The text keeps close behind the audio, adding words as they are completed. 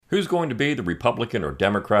Who's going to be the Republican or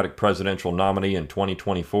Democratic presidential nominee in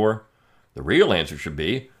 2024? The real answer should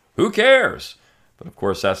be, who cares? But of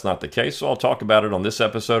course, that's not the case, so I'll talk about it on this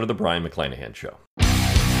episode of The Brian McClanahan Show.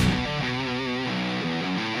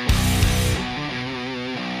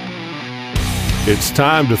 It's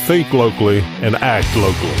time to think locally and act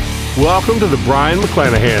locally. Welcome to The Brian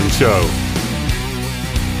McClanahan Show.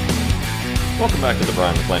 Welcome back to The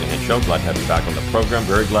Brian McClanahan Show. Glad to have you back on the program.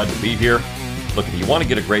 Very glad to be here. Look, if you want to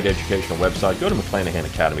get a great educational website, go to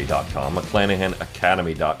McClanahanacademy.com,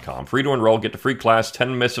 McClanahanacademy.com. Free to enroll, get the free class,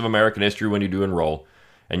 10 Myths of American History when you do enroll.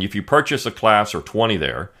 And if you purchase a class or 20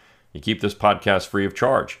 there, you keep this podcast free of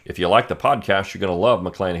charge. If you like the podcast, you're going to love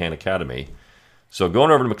McClanahan Academy. So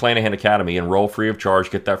going over to McClanahan Academy, enroll free of charge,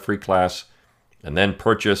 get that free class, and then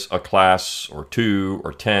purchase a class or 2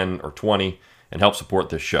 or 10 or 20 and help support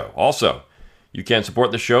this show. Also, you can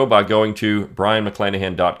support the show by going to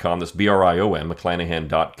BrianMcClanahan.com. That's BRION,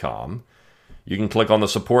 McClanahan.com. You can click on the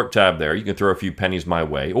support tab there. You can throw a few pennies my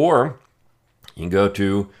way. Or you can go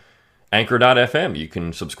to Anchor.fm. You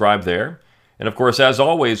can subscribe there. And of course, as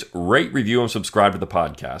always, rate, review, and subscribe to the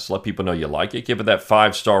podcast. Let people know you like it. Give it that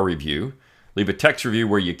 5-star review. Leave a text review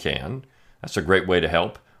where you can. That's a great way to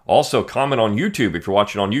help. Also, comment on YouTube if you're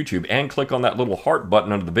watching on YouTube. And click on that little heart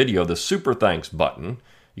button under the video, the Super Thanks button.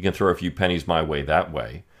 You can throw a few pennies my way that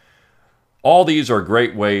way. All these are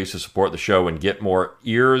great ways to support the show and get more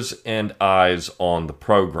ears and eyes on the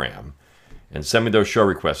program. And send me those show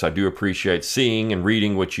requests. I do appreciate seeing and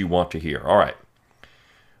reading what you want to hear. All right.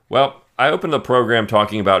 Well, I opened the program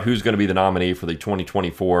talking about who's going to be the nominee for the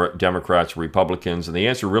 2024 Democrats or Republicans, and the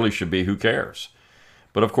answer really should be, who cares?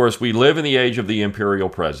 But of course, we live in the age of the imperial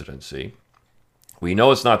presidency. We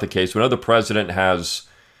know it's not the case. We know the president has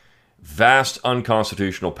vast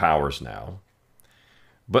unconstitutional powers now.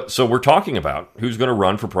 But so we're talking about who's going to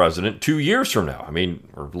run for president 2 years from now. I mean,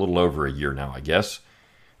 or a little over a year now, I guess,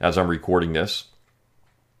 as I'm recording this.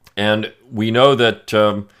 And we know that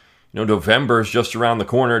November is just around the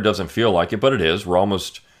corner. It doesn't feel like it, but it is. We're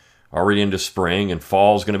almost already into spring, and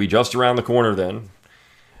fall is going to be just around the corner then.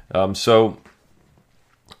 So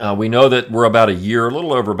we know that we're about a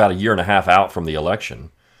little over about a year and a half out from the election.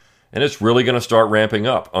 And it's really going to start ramping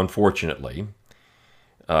up, unfortunately.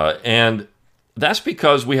 And that's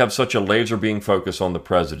because we have such a laser beam focus on the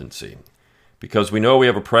presidency. Because we know we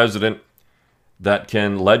have a president that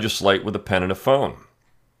can legislate with a pen and a phone.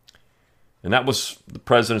 And the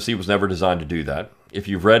presidency was never designed to do that. If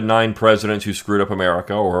you've read 9 Presidents Who Screwed Up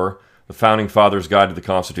America or The Founding Fathers' Guide to the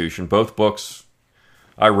Constitution, both books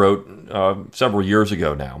I wrote several years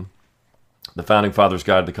ago now. The Founding Fathers'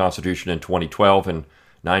 Guide to the Constitution in 2012 and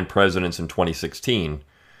 9 Presidents in 2016.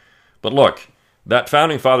 But look, that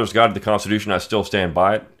Founding Fathers' Guide to the Constitution, I still stand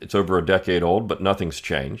by it. It's over a decade old, but nothing's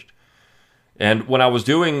changed. And when I was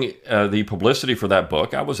doing the publicity for that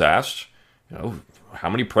book, I was asked, how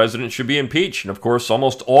many presidents should be impeached? And of course,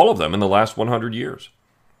 almost all of them in the last 100 years.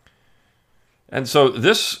 And so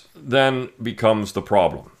this then becomes the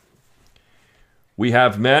problem. We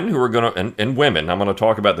have men who are going to, and women, I'm going to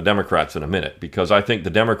talk about the Democrats in a minute, because I think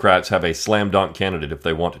the Democrats have a slam dunk candidate if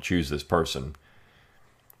they want to choose this person.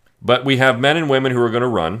 But we have men and women who are going to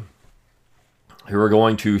run, who are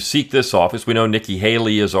going to seek this office. We know Nikki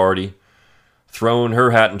Haley has already thrown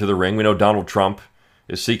her hat into the ring. We know Donald Trump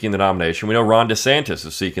is seeking the nomination. We know Ron DeSantis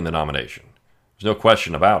is seeking the nomination. There's no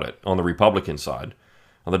question about it on the Republican side.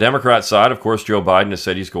 On the Democrat side, of course, Joe Biden has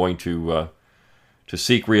said he's going to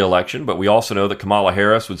seek re-election, but we also know that Kamala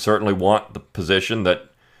Harris would certainly want the position, that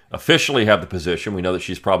officially have the position. We know that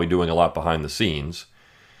she's probably doing a lot behind the scenes.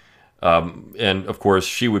 And, of course,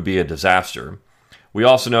 she would be a disaster. We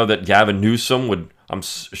also know that Gavin Newsom would, I'm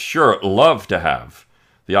sure, love to have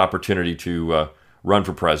the opportunity to run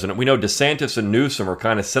for president. We know DeSantis and Newsom are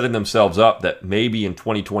kind of setting themselves up that maybe in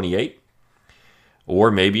 2028 or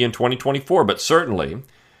maybe in 2024, but certainly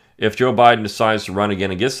if Joe Biden decides to run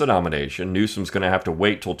again and gets the nomination, Newsom's going to have to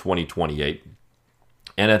wait till 2028.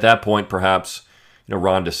 And at that point, perhaps,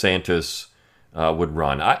 Ron DeSantis would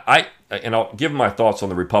run. And I'll give my thoughts on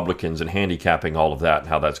the Republicans and handicapping all of that and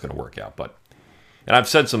how that's going to work out. And I've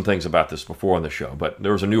said some things about this before on the show, but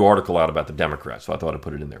there was a new article out about the Democrats, so I thought I'd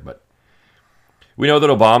put it in there. But we know that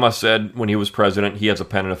Obama said when he was president, he has a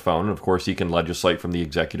pen and a phone, and of course he can legislate from the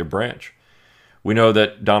executive branch. We know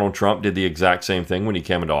that Donald Trump did the exact same thing when he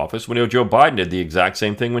came into office. We know Joe Biden did the exact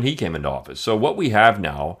same thing when he came into office. So what we have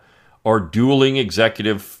now are dueling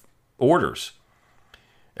executive orders.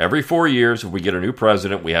 Every 4 years, if we get a new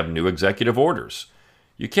president, we have new executive orders.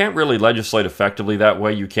 You can't really legislate effectively that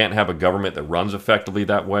way. You can't have a government that runs effectively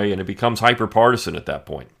that way, and it becomes hyper-partisan at that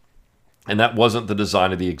point. And that wasn't the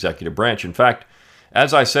design of the executive branch. In fact,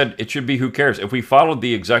 As I said, it should be who cares. If we followed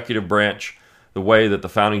the executive branch the way that the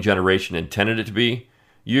founding generation intended it to be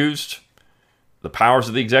used, the powers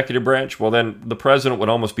of the executive branch, well then the president would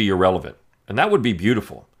almost be irrelevant. And that would be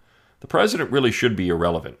beautiful. The president really should be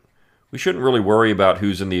irrelevant. We shouldn't really worry about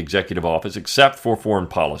who's in the executive office except for foreign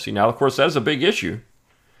policy. Now, of course, that's a big issue.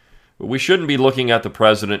 But we shouldn't be looking at the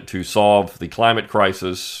president to solve the climate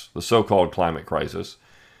crisis, the so-called climate crisis,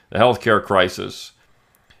 the healthcare crisis,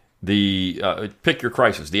 pick your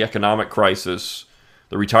crisis, the economic crisis,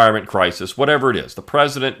 the retirement crisis, whatever it is. The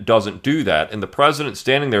president doesn't do that. And the president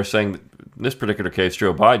standing there saying, in this particular case,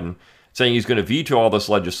 Joe Biden, saying he's going to veto all this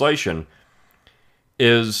legislation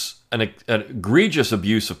is an egregious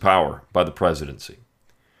abuse of power by the presidency.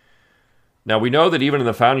 Now, we know that even in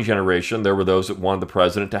the founding generation, there were those that wanted the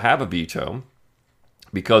president to have a veto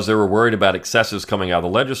because they were worried about excesses coming out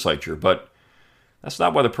of the legislature. But that's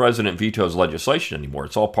not why the president vetoes legislation anymore.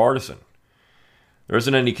 It's all partisan. There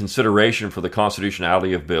isn't any consideration for the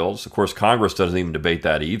constitutionality of bills. Of course, Congress doesn't even debate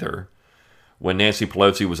that either. When Nancy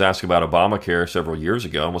Pelosi was asked about Obamacare several years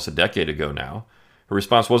ago, almost a decade ago now, her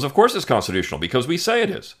response was, of course it's constitutional, because we say it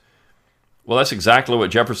is. Well, that's exactly what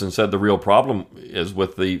Jefferson said the real problem is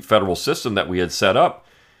with the federal system that we had set up.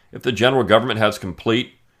 If the general government has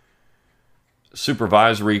complete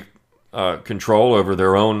supervisory control over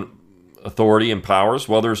their own authority and powers,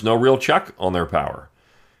 well, there's no real check on their power.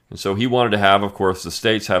 And so he wanted to have, of course, the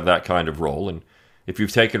states have that kind of role. And if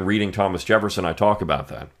you've taken Reading Thomas Jefferson, I talk about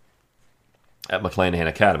that at McClanahan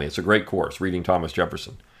Academy. It's a great course, Reading Thomas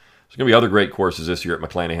Jefferson. There's going to be other great courses this year at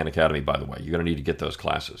McClanahan Academy, by the way. You're going to need to get those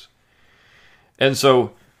classes. And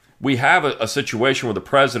so we have a situation where the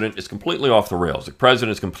president is completely off the rails. The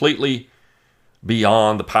president is completely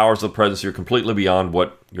beyond the powers of the presidency, are completely beyond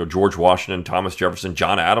what George Washington, Thomas Jefferson,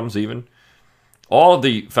 John Adams even, all of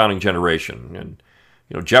the founding generation.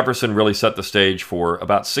 And Jefferson really set the stage for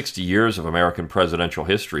about 60 years of American presidential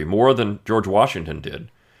history, more than George Washington did.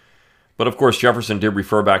 But of course, Jefferson did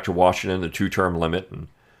refer back to Washington, the 2-term limit.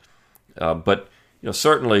 But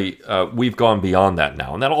certainly we've gone beyond that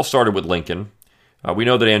now. And that all started with Lincoln. We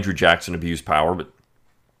know that Andrew Jackson abused power, but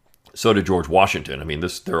so did George Washington. I mean,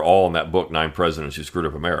 they're all in that book, 9 Presidents Who Screwed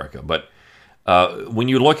Up America. But when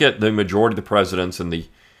you look at the majority of the presidents in the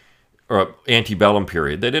antebellum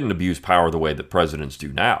period, they didn't abuse power the way that presidents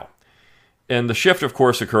do now. And the shift, of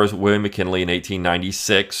course, occurs with William McKinley in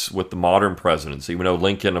 1896 with the modern presidency. We know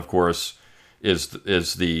Lincoln, of course, is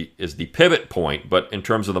the pivot point, but in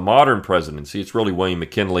terms of the modern presidency, it's really William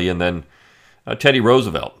McKinley and then Teddy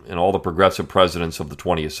Roosevelt and all the progressive presidents of the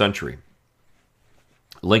 20th century.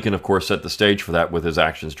 Lincoln, of course, set the stage for that with his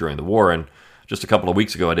actions during the war. And just a couple of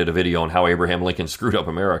weeks ago, I did a video on how Abraham Lincoln screwed up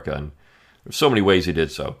America. And there's so many ways he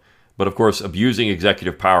did so. But of course, abusing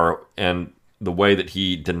executive power and the way that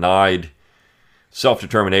he denied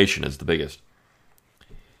self-determination is the biggest.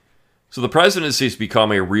 So the presidency has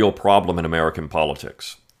become a real problem in American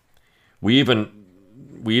politics. We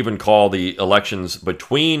even call the elections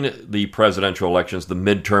between the presidential elections the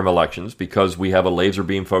midterm elections because we have a laser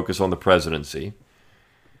beam focus on the presidency.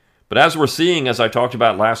 But as we're seeing, as I talked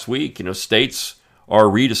about last week, states are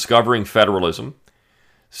rediscovering federalism.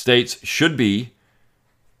 States should be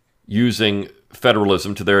using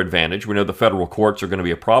federalism to their advantage. We know the federal courts are going to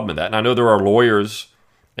be a problem in that. And I know there are lawyers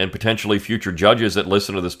and potentially future judges that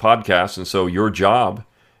listen to this podcast, and so your job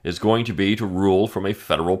is going to be to rule from a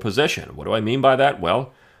federal position. What do I mean by that?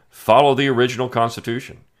 Well, follow the original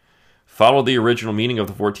Constitution. Follow the original meaning of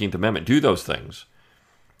the 14th Amendment. Do those things,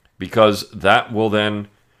 because that will then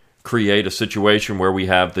create a situation where we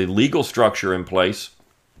have the legal structure in place,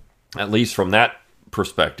 at least from that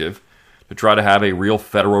perspective, to try to have a real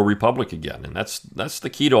federal republic again. And that's the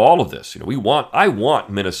key to all of this. I want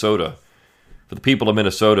Minnesota, for the people of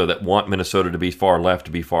Minnesota that want Minnesota to be far left,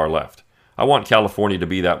 to be far left. I want California to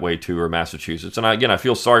be that way too, or Massachusetts. And I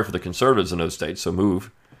feel sorry for the conservatives in those states, so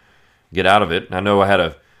move. Get out of it. And I know I had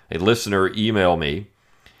a listener email me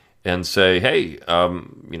and say, hey,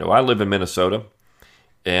 I live in Minnesota.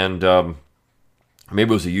 And maybe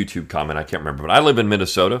it was a YouTube comment, I can't remember. But I live in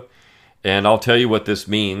Minnesota, and I'll tell you what this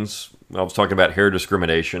means. I was talking about hair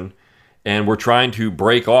discrimination, and we're trying to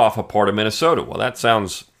break off a part of Minnesota. Well, that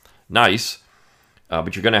sounds nice,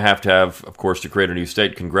 but you're going to have, of course, to create a new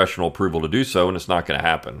state, congressional approval to do so, and it's not going to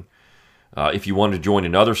happen. If you want to join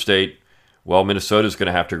another state, well, Minnesota's going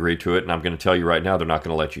to have to agree to it, and I'm going to tell you right now they're not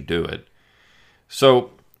going to let you do it.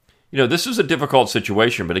 So, this is a difficult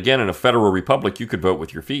situation, but again, in a federal republic, you could vote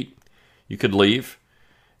with your feet. You could leave,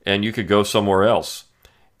 and you could go somewhere else.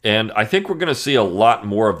 And I think we're going to see a lot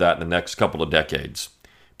more of that in the next couple of decades.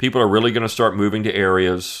 People are really going to start moving to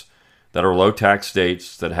areas that are low-tax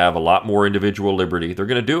states that have a lot more individual liberty, they're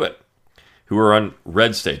going to do it. Who are on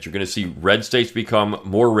red states. You're going to see red states become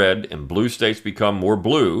more red and blue states become more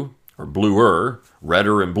blue, or bluer,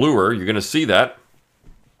 redder and bluer. You're going to see that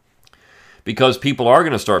because people are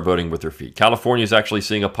going to start voting with their feet. California is actually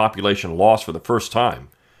seeing a population loss for the first time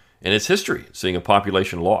in its history, seeing a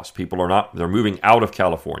population loss. They're moving out of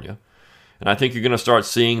California. And I think you're going to start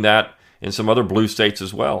seeing that in some other blue states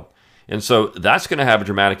as well. And so that's going to have a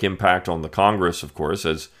dramatic impact on the Congress, of course,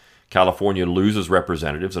 as California loses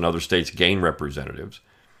representatives and other states gain representatives.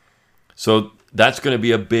 So that's going to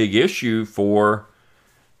be a big issue for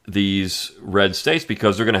these red states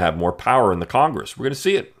because they're going to have more power in the Congress. We're going to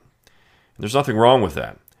see it. And there's nothing wrong with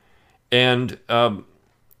that. And,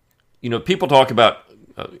 people talk about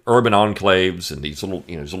urban enclaves and these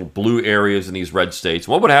little blue areas in these red states.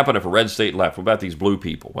 What would happen if a red state left? What about these blue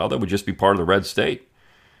people? Well, they would just be part of the red state.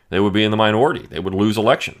 They would be in the minority. They would lose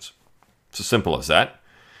elections. It's as simple as that.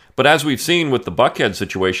 But as we've seen with the Buckhead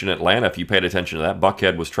situation in Atlanta, if you paid attention to that,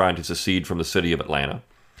 Buckhead was trying to secede from the city of Atlanta.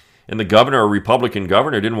 And the governor, a Republican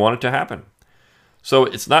governor, didn't want it to happen. So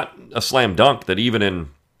it's not a slam dunk that even in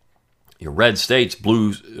your red states,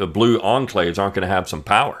 blue enclaves aren't going to have some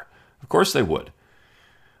power. Of course they would.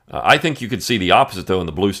 I think you could see the opposite, though, in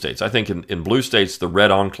the blue states. I think in blue states, the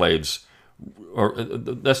red enclaves,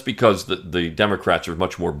 that's because the Democrats are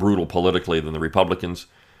much more brutal politically than the Republicans.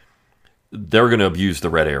 They're going to abuse the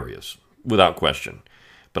red areas, without question.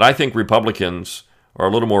 But I think Republicans are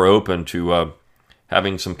a little more open to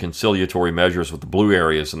having some conciliatory measures with the blue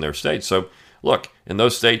areas in their states. So, look, in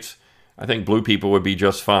those states, I think blue people would be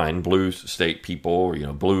just fine. Blue state people,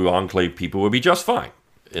 blue enclave people would be just fine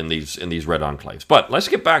in these red enclaves. But let's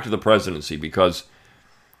get back to the presidency because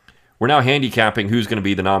we're now handicapping who's going to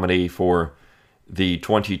be the nominee for the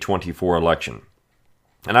 2024 election.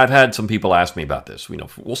 And I've had some people ask me about this.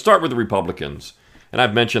 We'll start with the Republicans, and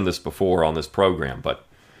I've mentioned this before on this program, but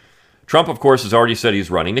Trump, of course, has already said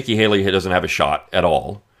he's running. Nikki Haley doesn't have a shot at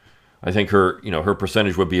all. I think her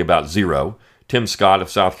percentage would be about 0. Tim Scott of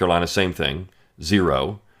South Carolina, same thing,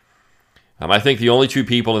 0. I think the only two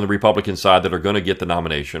people in the Republican side that are going to get the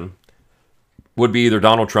nomination would be either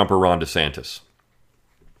Donald Trump or Ron DeSantis.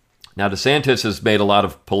 Now, DeSantis has made a lot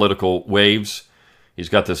of political waves. He's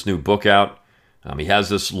got this new book out. He has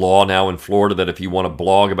this law now in Florida that if you want to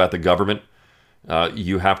blog about the government,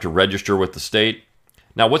 you have to register with the state.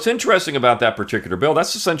 Now, what's interesting about that particular bill,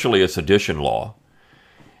 that's essentially a sedition law.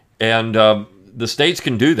 And the states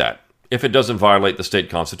can do that if it doesn't violate the state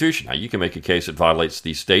constitution. Now, you can make a case it violates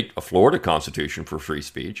the state of Florida constitution for free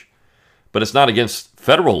speech, but it's not against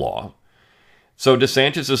federal law. So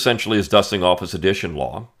DeSantis essentially is dusting off a sedition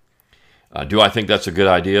law. Do I think that's a good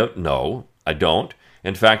idea? No, I don't.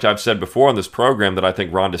 In fact, I've said before on this program that I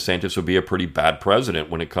think Ron DeSantis would be a pretty bad president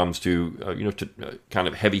when it comes to, kind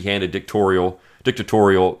of heavy-handed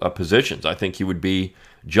dictatorial positions. I think he would be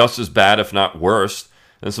just as bad, if not worse,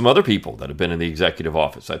 than some other people that have been in the executive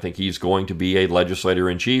office. I think he's going to be a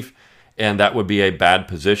legislator-in-chief, and that would be a bad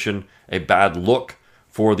position, a bad look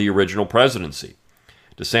for the original presidency.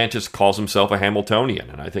 DeSantis calls himself a Hamiltonian,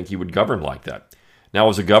 and I think he would govern like that. Now,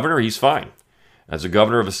 as a governor, he's fine. As a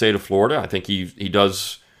governor of the state of Florida, I think he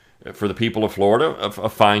does, for the people of Florida, a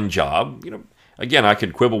fine job. Again, I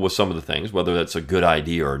could quibble with some of the things, whether that's a good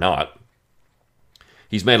idea or not.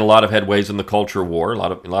 He's made a lot of headways in the culture war, a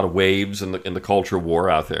lot of waves in the culture war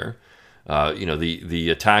out there. The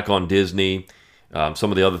attack on Disney,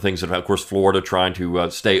 some of the other things that, of course, Florida trying to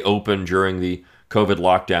stay open during the COVID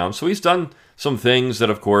lockdown. So he's done some things that,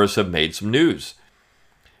 of course, have made some news.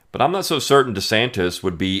 But I'm not so certain DeSantis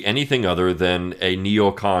would be anything other than a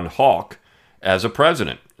neocon hawk as a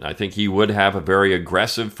president. I think he would have a very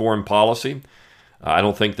aggressive foreign policy. I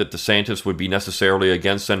don't think that DeSantis would be necessarily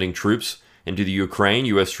against sending troops into the Ukraine,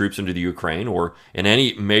 U.S. troops into the Ukraine, or in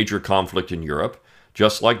any major conflict in Europe,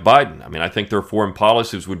 just like Biden. I think their foreign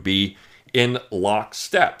policies would be in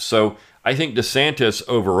lockstep. So I think DeSantis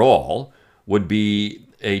overall would be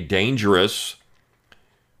a dangerous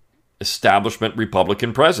establishment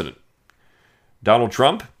Republican president. Donald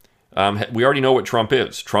Trump, we already know what Trump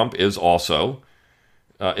is. Trump is also,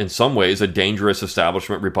 in some ways, a dangerous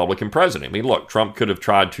establishment Republican president. Look, Trump could have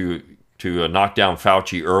tried to knock down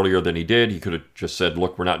Fauci earlier than he did. He could have just said,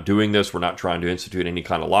 look, we're not doing this. We're not trying to institute any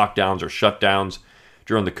kind of lockdowns or shutdowns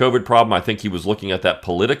during the COVID problem. I think he was looking at that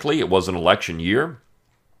politically. It was an election year,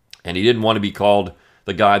 and he didn't want to be called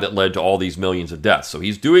the guy that led to all these millions of deaths. So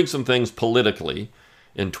he's doing some things politically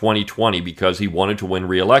in 2020 because he wanted to win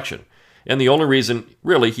re-election. And the only reason,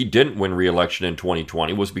 really, he didn't win re-election in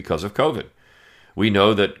 2020 was because of COVID. We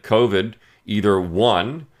know that COVID either,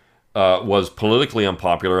 one, was politically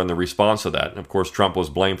unpopular and the response to that. And of course, Trump was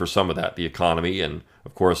blamed for some of that, the economy and,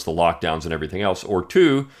 of course, the lockdowns and everything else. Or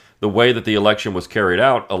two, the way that the election was carried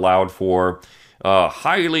out allowed for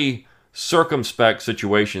highly circumspect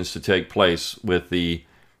situations to take place with the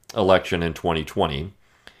election in 2020.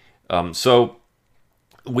 So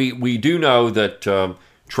we do know that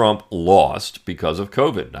Trump lost because of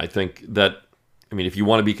COVID. I think that, if you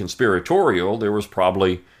want to be conspiratorial, there was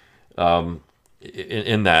probably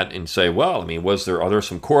in that and say, well, are there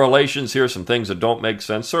some correlations here, some things that don't make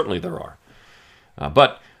sense? Certainly there are.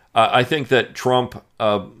 But I think that Trump,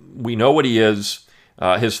 we know what he is.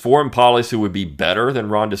 His foreign policy would be better than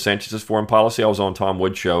Ron DeSantis' foreign policy. I was on Tom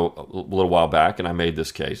Wood's show a little while back, and I made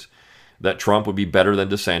this case that Trump would be better than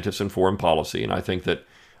DeSantis in foreign policy. And I think that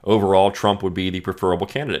overall, Trump would be the preferable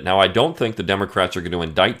candidate. Now, I don't think the Democrats are going to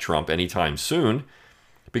indict Trump anytime soon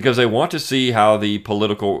because they want to see how the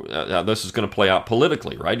political, this is going to play out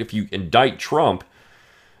politically, right? If you indict Trump,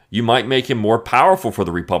 you might make him more powerful for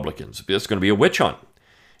the Republicans. It's going to be a witch hunt.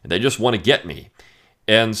 And they just want to get me.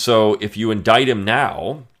 And so if you indict him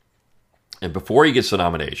now, and before he gets the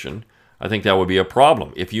nomination, I think that would be a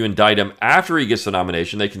problem. If you indict him after he gets the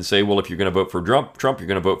nomination, they can say, well, if you're going to vote for Trump, you're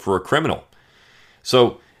going to vote for a criminal.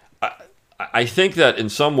 So I think that in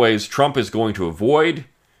some ways Trump is going to avoid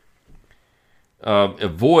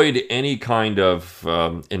any kind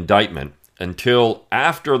of indictment until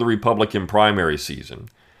after the Republican primary season.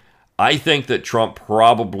 I think that Trump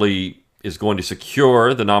probably is going to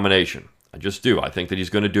secure the nomination. I just do. I think that he's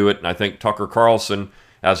going to do it. And I think Tucker Carlson,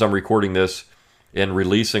 as I'm recording this and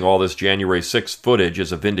releasing all this January 6th footage,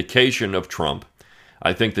 is a vindication of Trump.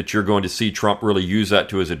 I think that you're going to see Trump really use that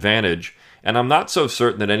to his advantage. And I'm not so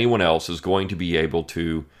certain that anyone else is going to be able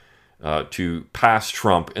to pass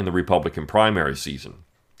Trump in the Republican primary season.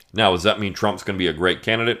 Now, does that mean Trump's going to be a great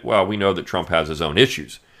candidate? Well, we know that Trump has his own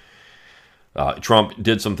issues. Trump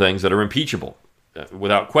did some things that are impeachable,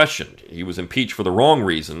 without question. He was impeached for the wrong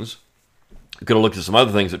reasons. We could have looked at some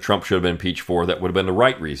other things that Trump should have been impeached for that would have been the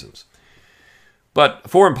right reasons. But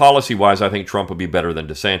foreign policy-wise, I think Trump would be better than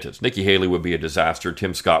DeSantis. Nikki Haley would be a disaster.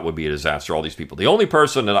 Tim Scott would be a disaster. All these people. The only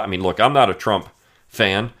person that, look, I'm not a Trump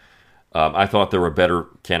fan. I thought there were better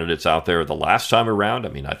candidates out there the last time around.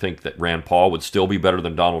 I think that Rand Paul would still be better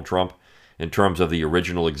than Donald Trump in terms of the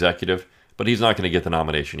original executive. But he's not going to get the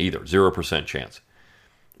nomination either. 0% chance.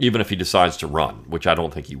 Even if he decides to run, which I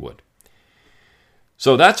don't think he would.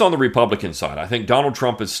 So that's on the Republican side. I think Donald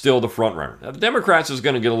Trump is still the front runner. Now, the Democrats is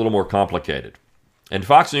going to get a little more complicated. And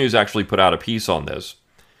Fox News actually put out a piece on this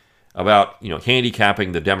about,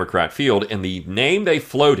 handicapping the Democrat field. And the name they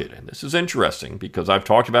floated, and this is interesting because I've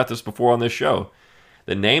talked about this before on this show.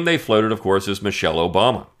 The name they floated, of course, is Michelle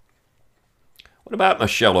Obama. What about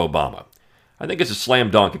Michelle Obama? I think it's a slam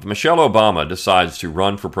dunk. If Michelle Obama decides to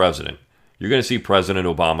run for president, you're going to see President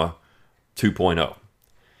Obama 2.0.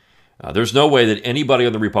 There's no way that anybody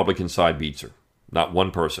on the Republican side beats her. Not one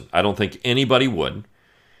person. I don't think anybody would.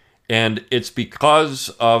 And it's because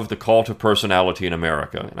of the cult of personality in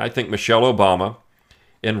America. And I think Michelle Obama,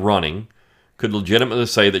 in running, could legitimately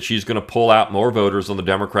say that she's going to pull out more voters on the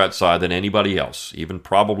Democrat side than anybody else, even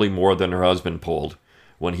probably more than her husband pulled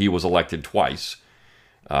when he was elected twice.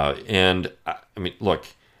 Look,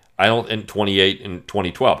 I don't, in 28 and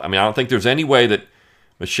 2012, I don't think there's any way that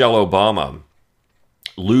Michelle Obama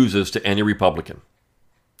loses to any Republican.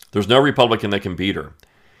 There's no Republican that can beat her.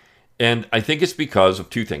 And I think it's because of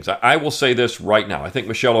two things. I will say this right now. I think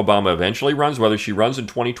Michelle Obama eventually runs, whether she runs in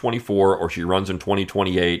 2024 or she runs in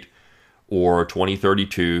 2028 or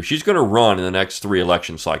 2032. She's going to run in the next 3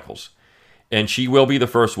 election cycles. And she will be the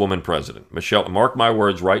first woman president. Michelle, mark my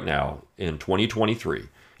words right now, in 2023.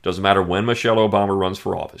 Doesn't matter when Michelle Obama runs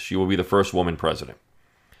for office. She will be the first woman president.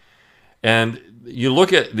 And you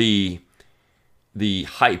look at the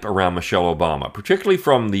hype around Michelle Obama, particularly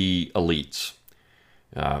from the elites.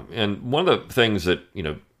 And one of the things that,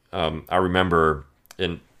 I remember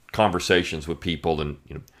in conversations with people and,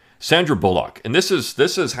 Sandra Bullock, and this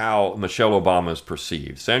is how Michelle Obama is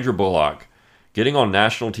perceived. Sandra Bullock getting on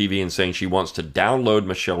national TV and saying she wants to download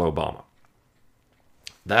Michelle Obama.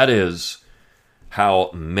 That is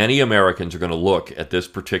how many Americans are going to look at this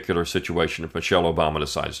particular situation if Michelle Obama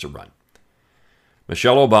decides to run.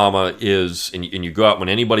 Michelle Obama is, and you go out, when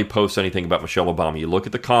anybody posts anything about Michelle Obama, you look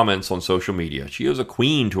at the comments on social media. She is a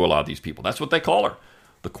queen to a lot of these people. That's what they call her,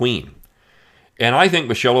 the queen. And I think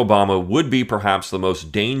Michelle Obama would be perhaps the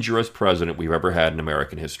most dangerous president we've ever had in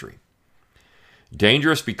American history.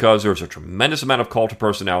 Dangerous because there's a tremendous amount of cult of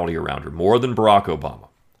personality around her, more than Barack Obama.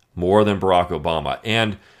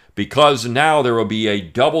 And Because now there will be a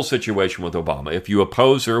double situation with Obama. If you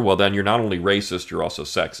oppose her, well, then you're not only racist, you're also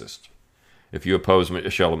sexist. If you oppose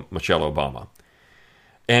Michelle Obama.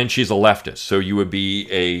 And she's a leftist, so you would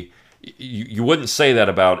be you wouldn't say that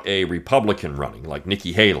about a Republican running, like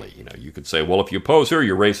Nikki Haley. You could say, well, if you oppose her,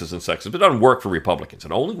 you're racist and sexist. But it doesn't work for Republicans.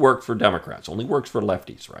 It only works for Democrats. It only works for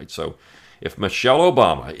lefties, right? So if Michelle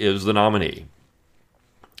Obama is the nominee,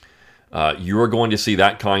 you are going to see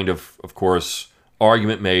that kind of course,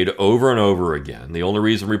 argument made over and over again. The only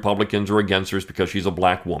reason Republicans are against her is because she's a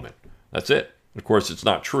black woman. That's it. Of course, it's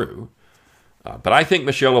not true. But I think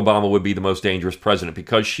Michelle Obama would be the most dangerous president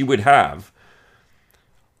because she would have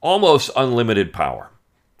almost unlimited power,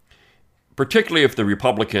 particularly if the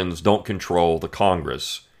Republicans don't control the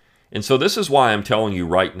Congress. And so this is why I'm telling you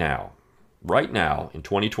right now in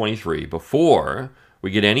 2023, before we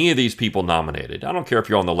get any of these people nominated, I don't care if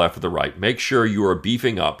you're on the left or the right, make sure you are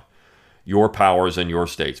beefing up your powers in your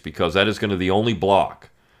states, because that is going to be the only block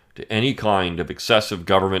to any kind of excessive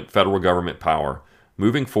government, federal government power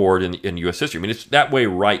moving forward in U.S. history. I mean, it's that way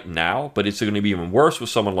right now, but it's going to be even worse with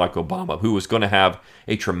someone like Obama, who is going to have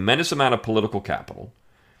a tremendous amount of political capital,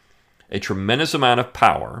 a tremendous amount of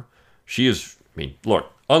power. She is,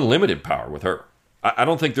 look, unlimited power with her. I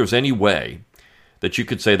don't think there's any way that you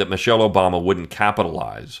could say that Michelle Obama wouldn't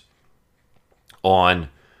capitalize on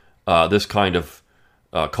this kind of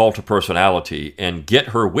cult of personality and get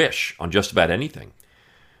her wish on just about anything.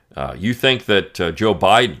 You think that Joe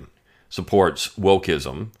Biden supports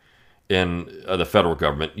wokeism in the federal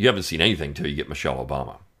government. You haven't seen anything until you get Michelle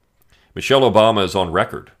Obama. Michelle Obama is on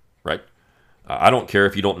record, right? I don't care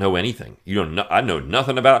if you don't know anything. I know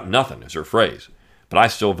nothing about nothing is her phrase, but I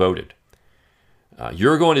still voted.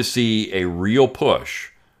 You're going to see a real push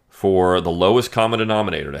for the lowest common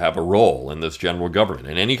denominator to have a role in this general government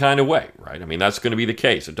in any kind of way, right? I mean, that's going to be the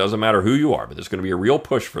case. It doesn't matter who you are, but there's going to be a real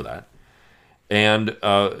push for that. And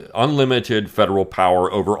unlimited federal power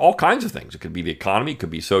over all kinds of things. It could be the economy, it could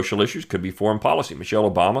be social issues, it could be foreign policy. Michelle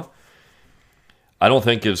Obama, I don't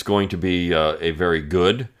think is going to be a very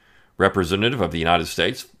good representative of the United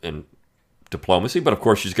States in diplomacy, but of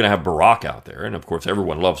course she's going to have Barack out there, and of course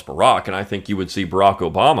everyone loves Barack, and I think you would see Barack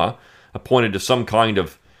Obama appointed to some kind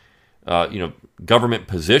of government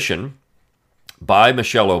position by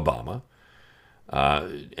Michelle Obama,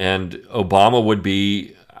 and Obama would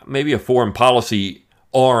be maybe a foreign policy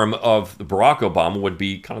arm of Barack Obama would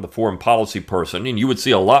be kind of the foreign policy person, and you would see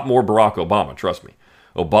a lot more Barack Obama, trust me.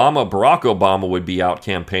 Barack Obama would be out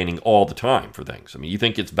campaigning all the time for things. I mean, you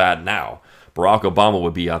think it's bad now. Barack Obama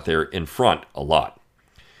would be out there in front a lot.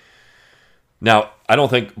 Now, I don't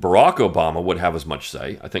think Barack Obama would have as much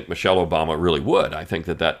say. I think Michelle Obama really would. I think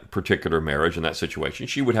that particular marriage and that situation,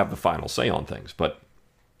 she would have the final say on things. But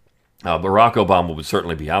Barack Obama would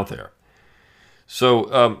certainly be out there.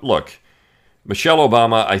 So, look, Michelle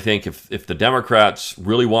Obama, I think if the Democrats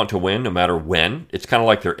really want to win, no matter when, it's kind of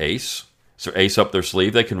like their ace. It's their ace up their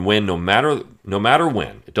sleeve. They can win no matter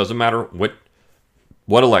when. It doesn't matter what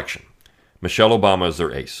election. Michelle Obama is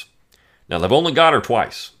their ace. Now, they've only got her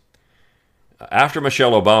twice. After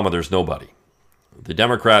Michelle Obama, there's nobody. The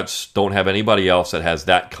Democrats don't have anybody else that has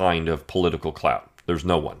that kind of political clout. There's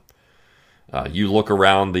no one. You look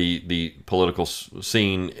around the political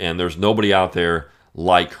scene, and there's nobody out there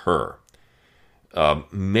like her.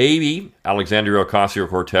 Maybe Alexandria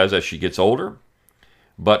Ocasio-Cortez as she gets older,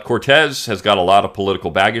 but Cortez has got a lot of political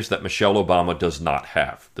baggage that Michelle Obama does not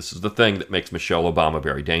have. This is the thing that makes Michelle Obama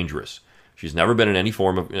very dangerous. She's never been in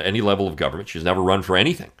any level of government. She's never run for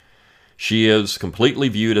anything. She is completely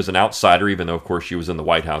viewed as an outsider, even though, of course, she was in the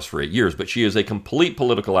White House for 8 years, but she is a complete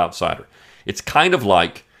political outsider. It's kind of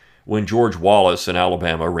like when George Wallace in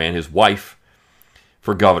Alabama ran his wife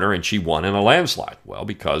for governor and she won in a landslide. Well,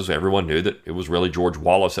 because everyone knew that it was really George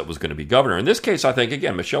Wallace that was going to be governor. In this case, I think,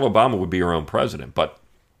 again, Michelle Obama would be her own president, but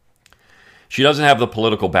she doesn't have the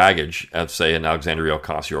political baggage, as, say, an Alexandria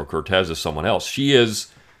Ocasio-Cortez or someone else. She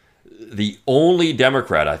is the only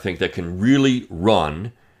Democrat, I think, that can really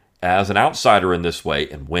run as an outsider in this way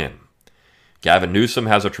and win. Gavin Newsom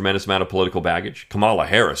has a tremendous amount of political baggage. Kamala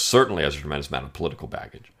Harris certainly has a tremendous amount of political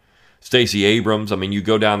baggage. Stacey Abrams, I mean, you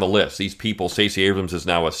go down the list. These people, Stacey Abrams is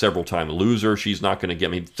now a several-time loser. She's not going to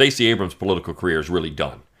get me. Stacey Abrams' political career is really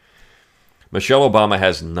done. Michelle Obama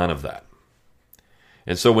has none of that.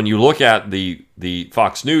 And so when you look at the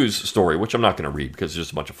Fox News story, which I'm not going to read because it's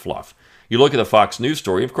just a bunch of fluff, you look at the Fox News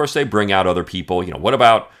story, of course they bring out other people. What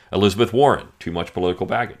about Elizabeth Warren? Too much political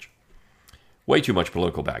baggage. Way too much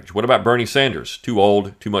political baggage. What about Bernie Sanders? Too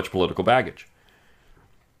old, too much political baggage.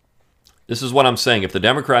 This is what I'm saying. If the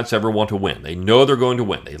Democrats ever want to win, they know they're going to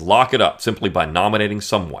win. They lock it up simply by nominating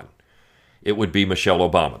someone. it would be Michelle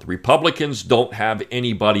Obama. The Republicans don't have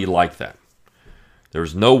anybody like that.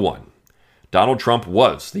 There's no one. Donald Trump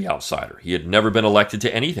was the outsider. He had never been elected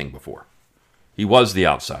to anything before. He was the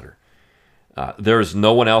outsider. There's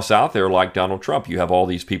no one else out there like Donald Trump. You have all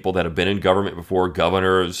these people that have been in government before,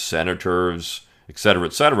 governors, senators, et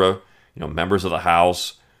cetera, members of the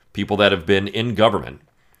House, people that have been in government,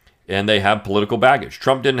 and they have political baggage.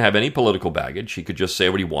 Trump didn't have any political baggage. He could just say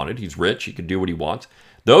what he wanted. He's rich. He could do what he wants.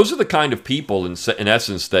 Those are the kind of people, in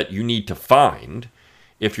essence, that you need to find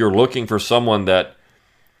if you're looking for someone that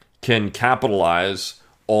can capitalize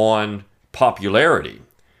on popularity.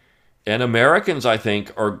 And Americans, I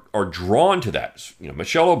think, are drawn to that.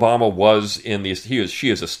 Michelle Obama was she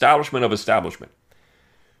is establishment of establishment.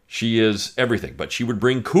 She is everything, but she would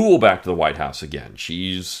bring cool back to the White House again.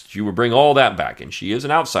 She would bring all that back, and she is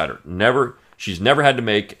an outsider. She's never had to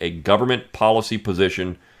make a government policy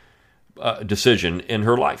decision in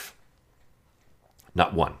her life.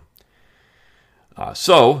 Not one.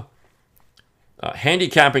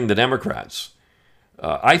 Handicapping the Democrats.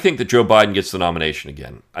 I think that Joe Biden gets the nomination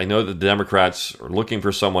again. I know that the Democrats are looking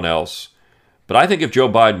for someone else, but I think if Joe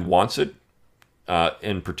Biden wants it,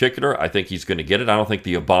 in particular, I think he's going to get it. I don't think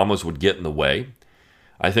the Obamas would get in the way.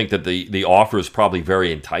 I think that the offer is probably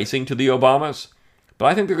very enticing to the Obamas, but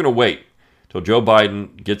I think they're going to wait till Joe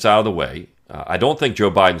Biden gets out of the way. I don't think Joe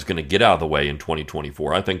Biden's going to get out of the way in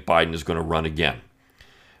 2024. I think Biden is going to run again.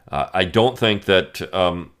 I don't think that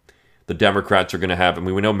the Democrats are going to have. I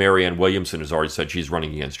mean, we know Marianne Williamson has already said she's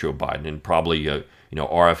running against Joe Biden, and probably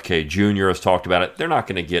RFK Jr. has talked about it. They're not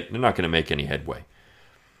going to make any headway.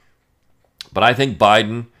 But I think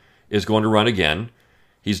Biden is going to run again.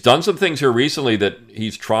 He's done some things here recently that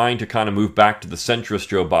he's trying to kind of move back to the centrist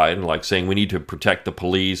Joe Biden, like saying we need to protect the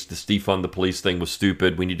police. This defund the police thing was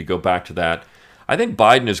stupid. We need to go back to that. I think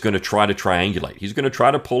Biden is going to try to triangulate. He's going to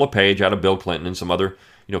try to pull a page out of Bill Clinton and some other,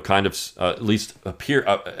 kind of at least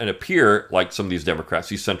appear like some of these Democrats,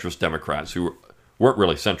 these centrist Democrats who weren't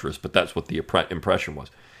really centrist, but that's what the impression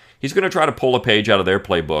was. He's going to try to pull a page out of their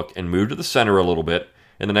playbook and move to the center a little bit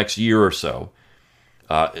in the next year or so,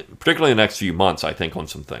 particularly in the next few months, I think, on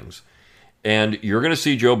some things. And you're going to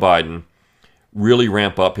see Joe Biden really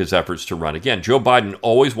ramp up his efforts to run again. Joe Biden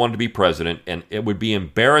always wanted to be president, and it would be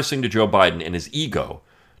embarrassing to Joe Biden and his ego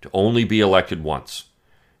to only be elected once.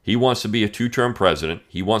 He wants to be a two-term president.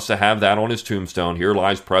 He wants to have that on his tombstone. Here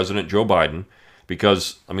lies President Joe Biden,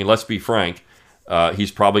 because, let's be frank,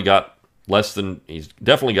 he's definitely got less than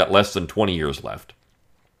 20 years left.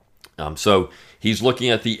 So he's looking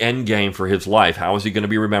at the end game for his life. How is he going to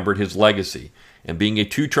be remembered, his legacy? And being a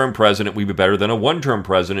two-term president would be better than a one-term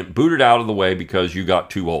president booted out of the way because you got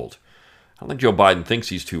too old. I don't think Joe Biden thinks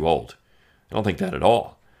he's too old. I don't think that at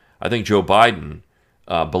all. I think Joe Biden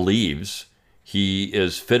believes he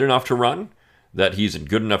is fit enough to run, that he's in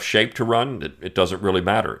good enough shape to run, that it doesn't really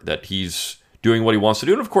matter, that he's doing what he wants to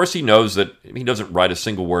do. And of course, he knows that he doesn't write a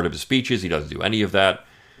single word of his speeches. He doesn't do any of that.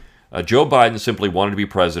 Joe Biden simply wanted to be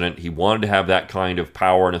president. He wanted to have that kind of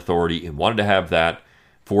power and authority. He wanted to have that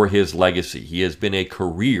for his legacy. He has been a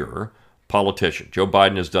career politician. Joe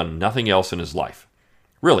Biden has done nothing else in his life,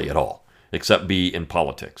 really at all, except be in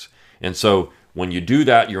politics. And so when you do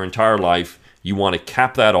that your entire life, you want to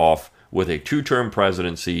cap that off with a two-term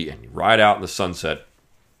presidency and you ride out in the sunset.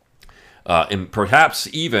 And perhaps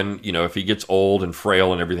even, if he gets old and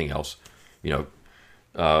frail and everything else,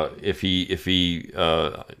 if he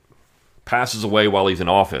passes away while he's in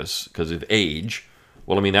office because of age,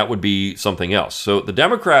 well, that would be something else. So the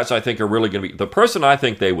Democrats, I think, are really going to be... The person I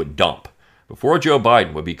think they would dump before Joe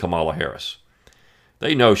Biden would be Kamala Harris.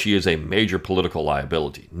 They know she is a major political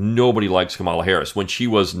liability. Nobody likes Kamala Harris. When she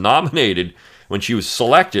was nominated, when she was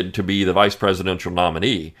selected to be the vice presidential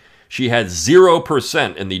nominee, she had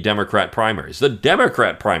 0% in the Democrat primaries. The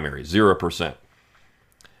Democrat primaries, 0%.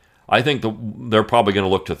 I think they're probably going to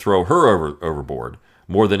look to throw her overboard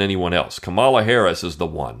more than anyone else. Kamala Harris is the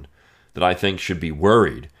one that I think should be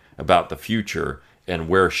worried about the future and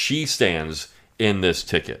where she stands in this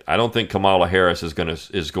ticket. I don't think Kamala Harris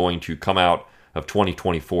is going to come out of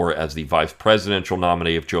 2024 as the vice presidential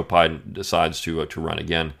nominee if Joe Biden decides to run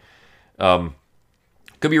again.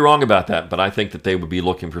 Could be wrong about that, but I think that they would be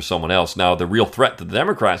looking for someone else. Now, the real threat to the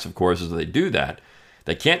Democrats, of course, is that they do that.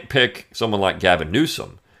 They can't pick someone like Gavin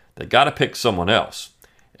Newsom. They got to pick someone else.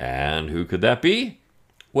 And who could that be?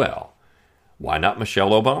 Well, why not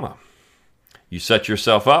Michelle Obama? You set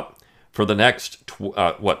yourself up for the next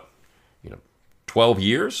 12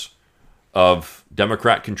 years of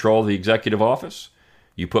Democrat control of the executive office.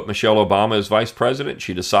 You put Michelle Obama as vice president.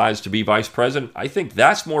 She decides to be vice president. I think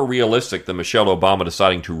that's more realistic than Michelle Obama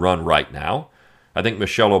deciding to run right now. I think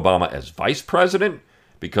Michelle Obama as vice president,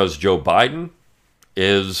 because Joe Biden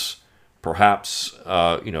is perhaps,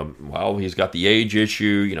 he's got the age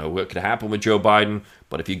issue, what could happen with Joe Biden.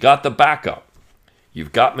 But if you got the backup,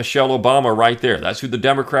 you've got Michelle Obama right there. That's who the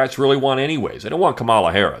Democrats really want anyways. They don't want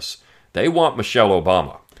Kamala Harris. They want Michelle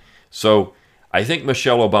Obama. So I think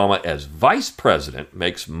Michelle Obama as vice president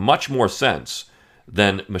makes much more sense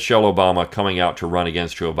than Michelle Obama coming out to run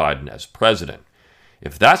against Joe Biden as president.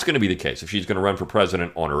 If that's going to be the case, if she's going to run for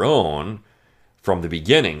president on her own from the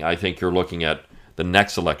beginning, I think you're looking at the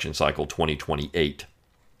next election cycle, 2028.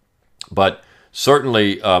 But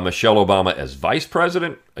certainly Michelle Obama as vice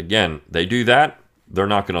president, again, they do that, they're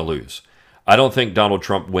not going to lose. I don't think Donald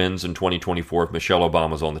Trump wins in 2024 if Michelle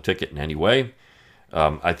Obama's on the ticket in any way.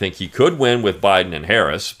 I think he could win with Biden and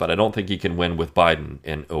Harris, but I don't think he can win with Biden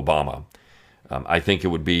and Obama. I think it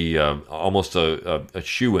would be almost a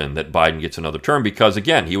shoo-in that Biden gets another term because,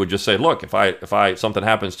 again, he would just say, look, if something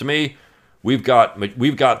happens to me, we've got the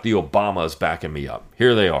Obamas backing me up.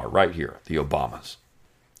 Here they are, right here, the Obamas.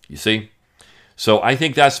 You see? So I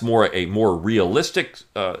think that's a more realistic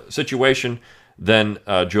situation than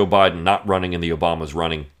Joe Biden not running and the Obamas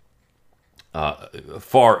running.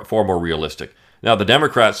 Far more realistic. Now, the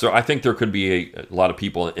Democrats, I think there could be a lot of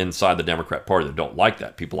people inside the Democrat Party that don't like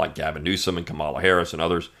that. People like Gavin Newsom and Kamala Harris and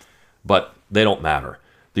others. But they don't matter.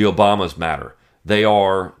 The Obamas matter. They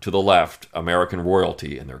are, to the left, American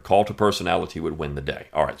royalty, and their call to personality would win the day.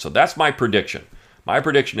 All right, so that's my prediction. My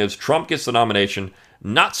prediction is Trump gets the nomination.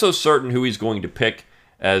 Not so certain who he's going to pick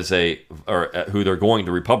who the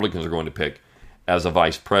Republicans are going to pick as a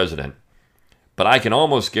vice president. But I can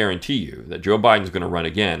almost guarantee you that Joe Biden's going to run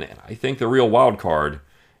again, and I think the real wild card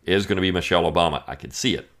is going to be Michelle Obama. I can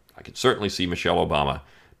see it. I can certainly see Michelle Obama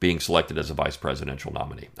being selected as a vice presidential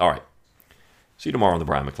nominee. All right. See you tomorrow on the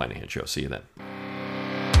Brian McClanahan Show. See you then.